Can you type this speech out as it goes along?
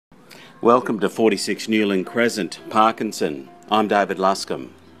Welcome to 46 Newland Crescent, Parkinson. I'm David Luscombe.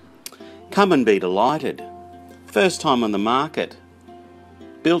 Come and be delighted. First time on the market.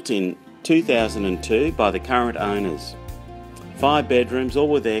 Built in 2002 by the current owners. 5 bedrooms, all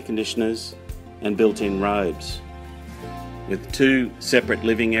with air conditioners and built-in robes. With 2 separate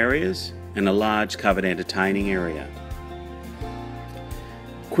living areas and a large covered entertaining area.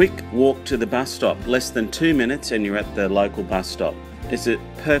 Quick walk to the bus stop, less than 2 minutes and you're at the local bus stop. It's a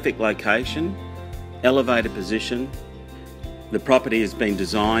perfect location, elevated position. The property has been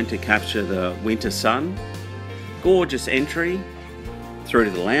designed to capture the winter sun. Gorgeous entry through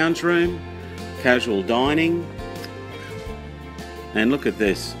to the lounge room, casual dining. And look at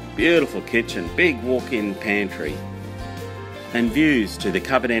this, beautiful kitchen, big walk-in pantry. And views to the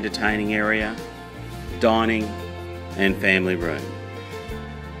covered entertaining area, dining and family room.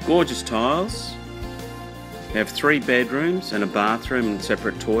 Gorgeous tiles. We have 3 bedrooms and a bathroom and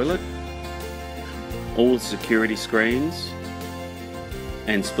separate toilet. All security screens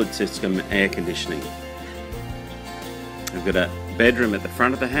and split system air conditioning. We've got a bedroom at the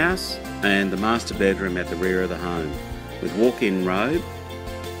front of the house and the master bedroom at the rear of the home with walk-in robe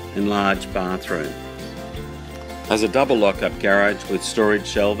and large bathroom. There's a double lock-up garage with storage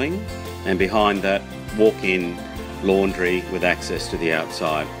shelving, and behind that walk-in laundry with access to the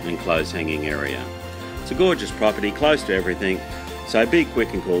outside and clothes hanging area. It's a gorgeous property, close to everything, so be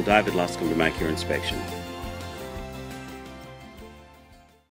quick and call David Luscombe to make your inspection.